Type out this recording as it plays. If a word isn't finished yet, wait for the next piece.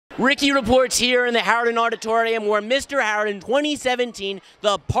Ricky reports here in the Harriton Auditorium where Mr. Harriton 2017,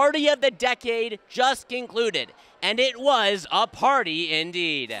 the party of the decade, just concluded. And it was a party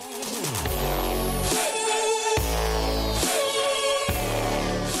indeed.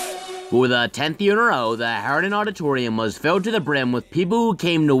 For the 10th year in a row, the Harriton Auditorium was filled to the brim with people who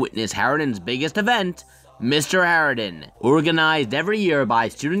came to witness Harriton's biggest event, Mr. Harriton. Organized every year by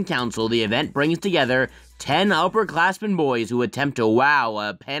Student Council, the event brings together 10 upperclassmen boys who attempt to wow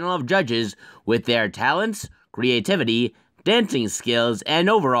a panel of judges with their talents, creativity, dancing skills, and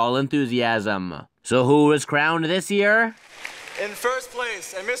overall enthusiasm. So who was crowned this year? In first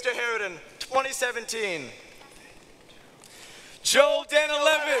place, and Mr. Harriton 2017, Joel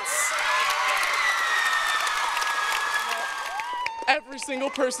Danilewitz. Every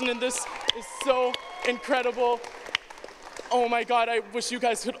single person in this is so incredible. Oh my God, I wish you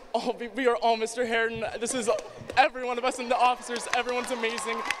guys could all be, we are all Mr. Harriton. This is every one of us and the officers, everyone's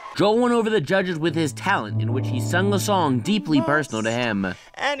amazing. Joel went over the judges with his talent, in which he sung a song deeply personal to him.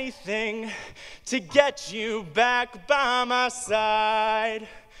 Anything to get you back by my side,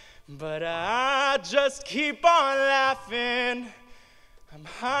 but I just keep on laughing. I'm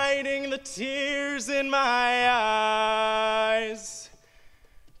hiding the tears in my eyes,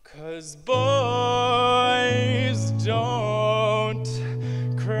 'cause boys don't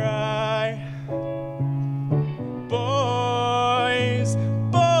cry. Boys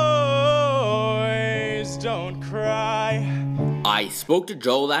don't cry. I spoke to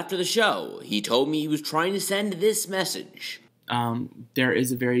Joel after the show. He told me he was trying to send this message. There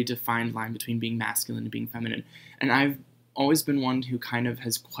is a very defined line between being masculine and being feminine, and I've always been one who kind of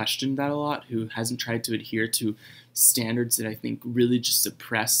has questioned that a lot, who hasn't tried to adhere to standards that I think really just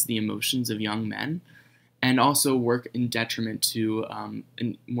suppress the emotions of young men and also work in detriment to a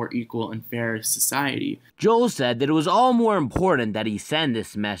more equal and fair society. Joel said that it was all more important that he send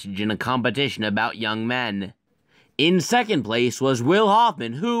this message in a competition about young men. In second place was Will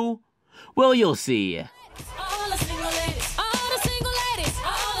Hoffman, who, well, you'll see.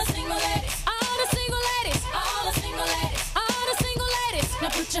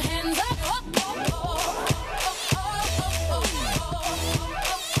 Put your hands up.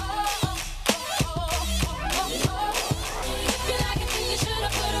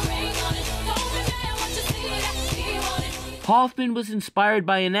 Hoffman was inspired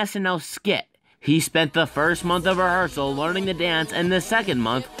by an SNL skit. He spent the first month of rehearsal learning the dance and the second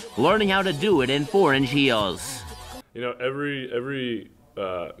month learning how to do it in 4-inch heels. You know, every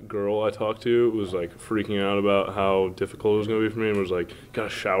girl I talked to was like freaking out about how difficult it was going to be for me, and was like, gotta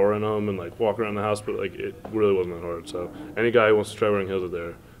shower in them and like walk around the house, but like it really wasn't that hard. So any guy who wants to try wearing heels out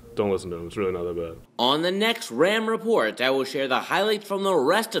there, don't listen to him. It's really not that bad. On the next Ram Report, I will share the highlights from the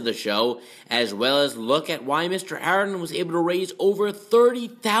rest of the show, as well as look at why Mr. Harriton was able to raise over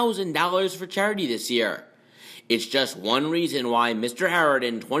 $30,000 for charity this year. It's just one reason why Mr.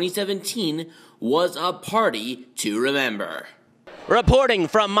 Harriton 2017 was a party to remember. Reporting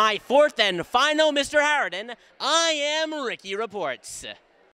from my fourth and final Mr. Harriton, I am Ricky Reports.